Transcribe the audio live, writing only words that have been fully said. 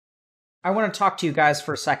I want to talk to you guys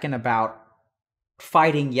for a second about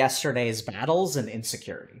fighting yesterday's battles and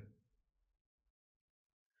insecurity.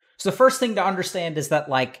 So the first thing to understand is that,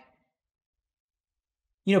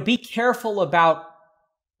 be careful about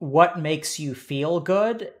what makes you feel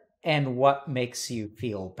good and what makes you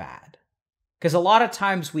feel bad. Because a lot of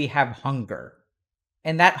times we have hunger,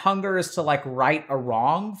 and that hunger is to right a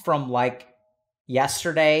wrong from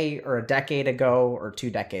yesterday or a decade ago or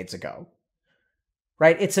 2 decades ago.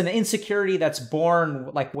 Right? It's an insecurity that's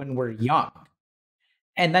born when we're young.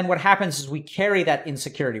 And then what happens is we carry that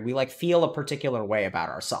insecurity. We feel a particular way about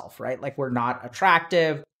ourselves, right? Like we're not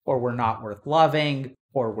attractive, or we're not worth loving,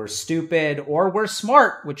 or we're stupid, or we're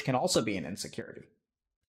smart, which can also be an insecurity.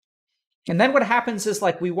 And then what happens is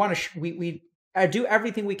we want to we do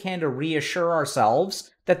everything we can to reassure ourselves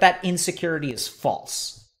that that insecurity is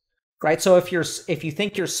false. Right? So if you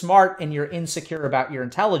think you're smart and you're insecure about your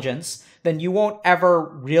intelligence, then you won't ever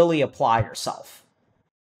really apply yourself.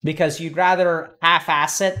 Because you'd rather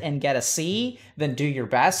half-ass it and get a C than do your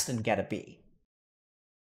best and get a B.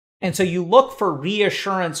 And so you look for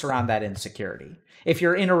reassurance around that insecurity. If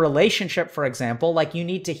you're in a relationship, for example, you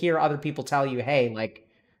need to hear other people tell you, hey,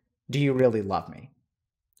 do you really love me?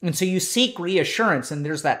 And so you seek reassurance, and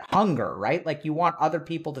there's that hunger, right? You want other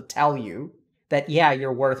people to tell you that, yeah,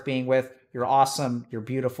 you're worth being with, you're awesome, you're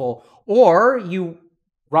beautiful. Or you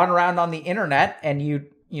run around on the internet and you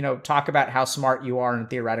talk about how smart you are in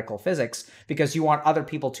theoretical physics because you want other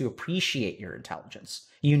people to appreciate your intelligence.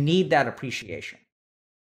 You need that appreciation.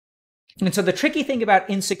 And so the tricky thing about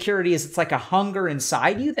insecurity is it's like a hunger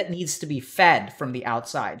inside you that needs to be fed from the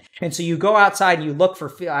outside. And so you go outside and you look for,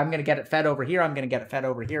 I'm going to get it fed over here. I'm going to get it fed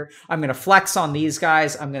over here. I'm going to flex on these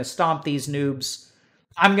guys. I'm going to stomp these noobs.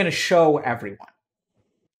 I'm going to show everyone.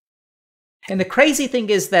 And the crazy thing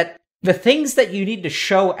is that the things that you need to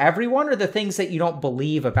show everyone are the things that you don't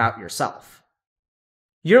believe about yourself.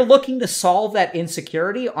 You're looking to solve that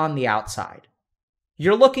insecurity on the outside.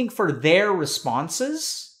 You're looking for their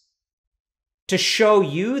responses to show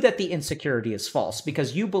you that the insecurity is false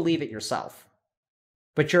because you believe it yourself.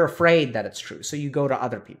 But you're afraid that it's true, so you go to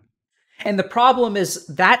other people. And the problem is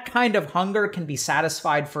that kind of hunger can be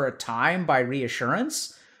satisfied for a time by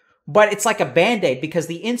reassurance, but it's like a Band-Aid because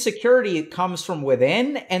the insecurity comes from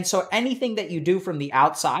within. And so anything that you do from the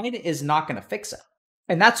outside is not going to fix it.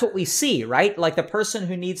 And that's what we see, right? The person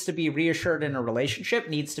who needs to be reassured in a relationship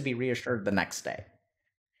needs to be reassured the next day.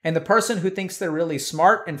 And the person who thinks they're really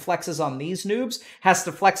smart and flexes on these noobs has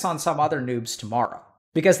to flex on some other noobs tomorrow.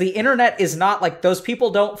 Because the internet is not those people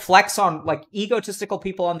don't flex on, egotistical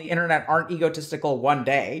people on the internet aren't egotistical one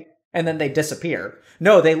day and then they disappear.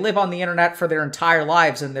 No, they live on the internet for their entire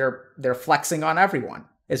lives and they're flexing on everyone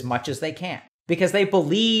as much as they can because they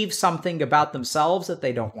believe something about themselves that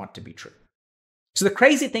they don't want to be true. So the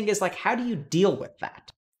crazy thing is how do you deal with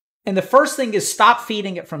that? And the first thing is stop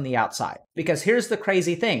feeding it from the outside. Because here's the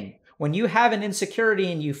crazy thing. When you have an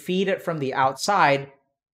insecurity and you feed it from the outside,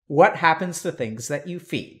 what happens to things that you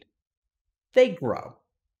feed? They grow.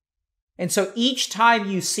 And so each time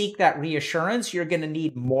you seek that reassurance, you're going to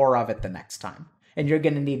need more of it the next time. And you're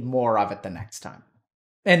going to need more of it the next time.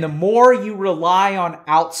 And the more you rely on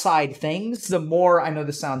outside things, the more, I know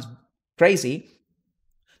this sounds crazy,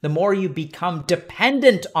 the more you become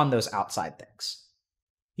dependent on those outside things.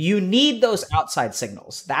 You need those outside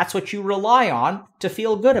signals. That's what you rely on to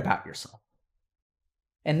feel good about yourself.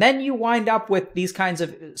 And then you wind up with these kinds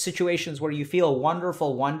of situations where you feel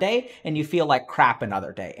wonderful one day and you feel like crap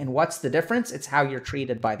another day. And what's the difference? It's how you're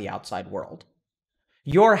treated by the outside world.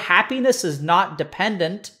 Your happiness is not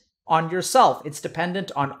dependent on yourself. It's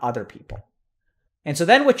dependent on other people. And so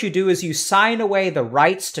then what you do is you sign away the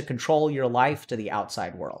rights to control your life to the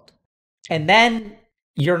outside world. And then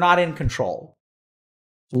you're not in control.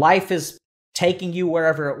 Life is taking you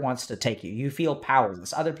wherever it wants to take you. You feel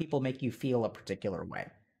powerless. Other people make you feel a particular way.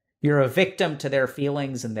 You're a victim to their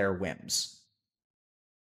feelings and their whims.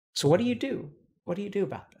 So what do you do? What do you do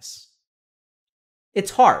about this?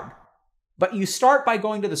 It's hard, but you start by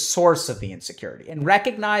going to the source of the insecurity and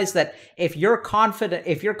recognize that if your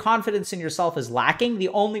confidence in yourself is lacking, the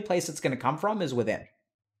only place it's going to come from is within.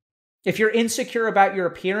 If you're insecure about your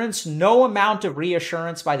appearance, no amount of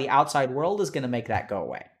reassurance by the outside world is going to make that go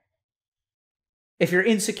away. If you're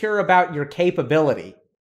insecure about your capability,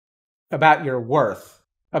 about your worth,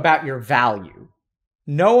 about your value,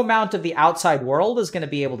 no amount of the outside world is going to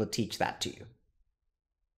be able to teach that to you.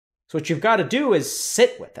 So what you've got to do is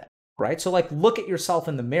sit with it, right? So look at yourself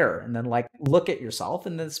in the mirror and then look at yourself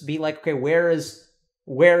and then be okay, where is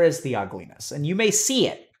the ugliness? And you may see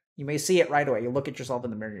it. You may see it right away. You look at yourself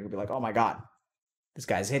in the mirror and you'll be like, oh my God, this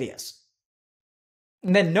guy's hideous.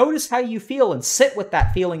 And then notice how you feel and sit with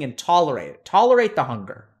that feeling and tolerate it. Tolerate the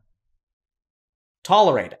hunger.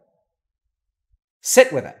 Tolerate it.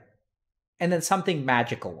 Sit with it. And then something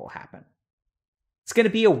magical will happen. It's going to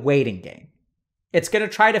be a waiting game. It's going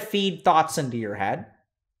to try to feed thoughts into your head.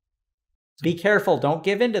 Be careful. Don't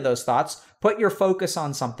give in to those thoughts. Put your focus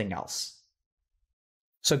on something else.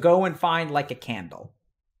 So go and find like a candle.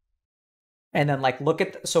 And then like look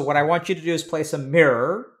at, so what I want you to do is place a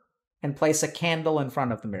mirror and place a candle in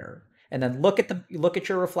front of the mirror. And then look at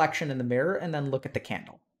your reflection in the mirror and then look at the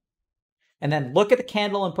candle. And then look at the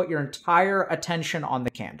candle and put your entire attention on the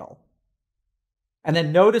candle. And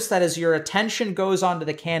then notice that as your attention goes onto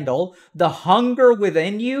the candle, the hunger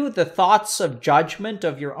within you, the thoughts of judgment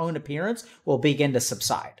of your own appearance will begin to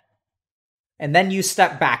subside. And then you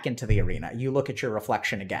step back into the arena. You look at your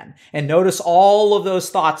reflection again and notice all of those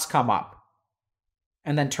thoughts come up.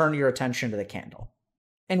 And then turn your attention to the candle.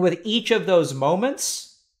 And with each of those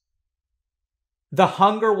moments, the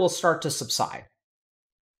hunger will start to subside.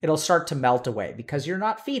 It'll start to melt away because you're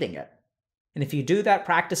not feeding it. And if you do that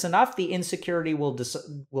practice enough, the insecurity will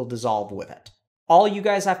dissolve with it. All you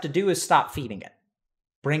guys have to do is stop feeding it.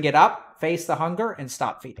 Bring it up, face the hunger, and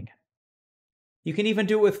stop feeding it. You can even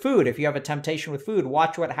do it with food. If you have a temptation with food,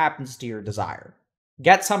 watch what happens to your desire.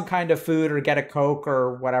 Get some kind of food or get a Coke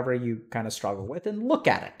or whatever you kind of struggle with and look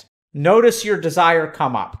at it. Notice your desire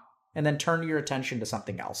come up and then turn your attention to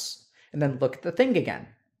something else. And then look at the thing again.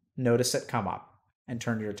 Notice it come up and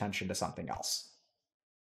turn your attention to something else.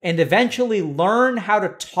 And eventually learn how to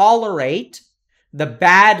tolerate the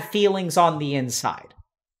bad feelings on the inside.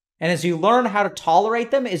 And as you learn how to tolerate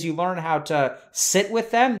them, as you learn how to sit with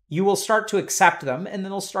them, you will start to accept them and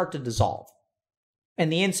then they'll start to dissolve.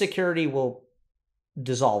 And the insecurity will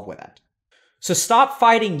dissolve with it. So stop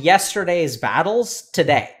fighting yesterday's battles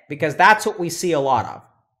today, because that's what we see a lot of,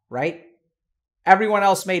 right? Everyone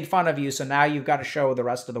else made fun of you, so now you've got to show the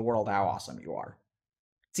rest of the world how awesome you are.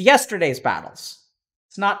 It's yesterday's battles.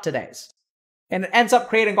 It's not today's. And it ends up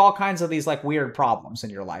creating all kinds of these like weird problems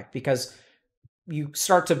in your life because you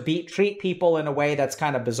start to treat people in a way that's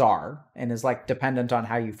kind of bizarre and is like dependent on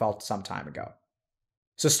how you felt some time ago.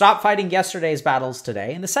 So stop fighting yesterday's battles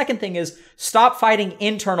today. And the second thing is stop fighting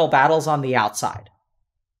internal battles on the outside.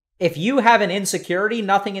 If you have an insecurity,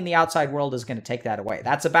 nothing in the outside world is going to take that away.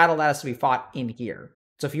 That's a battle that has to be fought in here.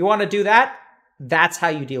 So if you want to do that, that's how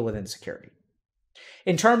you deal with insecurity.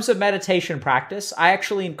 In terms of meditation practice, I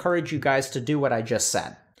actually encourage you guys to do what I just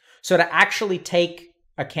said. So to actually take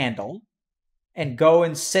a candle and go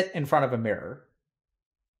and sit in front of a mirror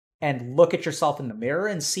and look at yourself in the mirror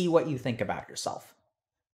and see what you think about yourself.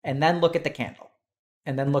 And then look at the candle.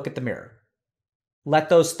 And then look at the mirror. Let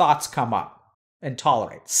those thoughts come up and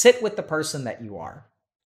tolerate. Sit with the person that you are.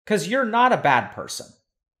 Because you're not a bad person.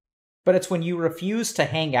 But it's when you refuse to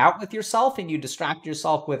hang out with yourself and you distract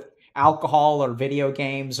yourself with alcohol or video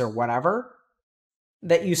games or whatever,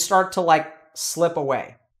 that you start to like slip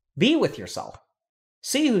away. Be with yourself.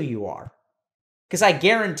 See who you are. Because I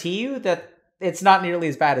guarantee you that it's not nearly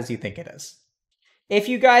as bad as you think it is. If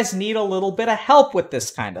you guys need a little bit of help with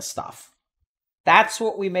this kind of stuff, that's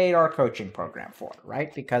what we made our coaching program for,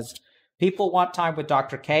 right? Because people want time with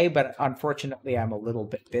Dr. K, but unfortunately I'm a little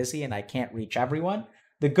bit busy and I can't reach everyone.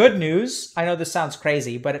 The good news, I know this sounds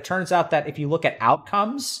crazy, but it turns out that if you look at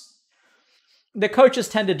outcomes, the coaches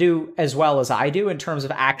tend to do as well as I do in terms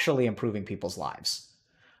of actually improving people's lives.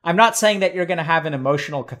 I'm not saying that you're going to have an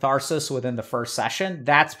emotional catharsis within the first session.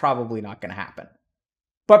 That's probably not going to happen.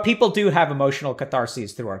 But people do have emotional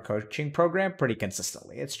catharses through our coaching program pretty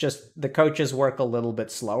consistently. It's just the coaches work a little bit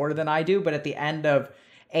slower than I do, but at the end of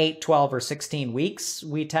 8, 12, or 16 weeks,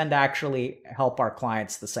 we tend to actually help our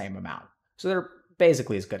clients the same amount. So they're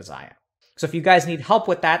basically as good as I am. So if you guys need help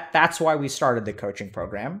with that, that's why we started the coaching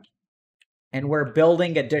program. And we're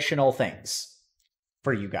building additional things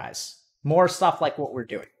for you guys. More stuff like what we're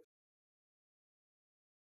doing.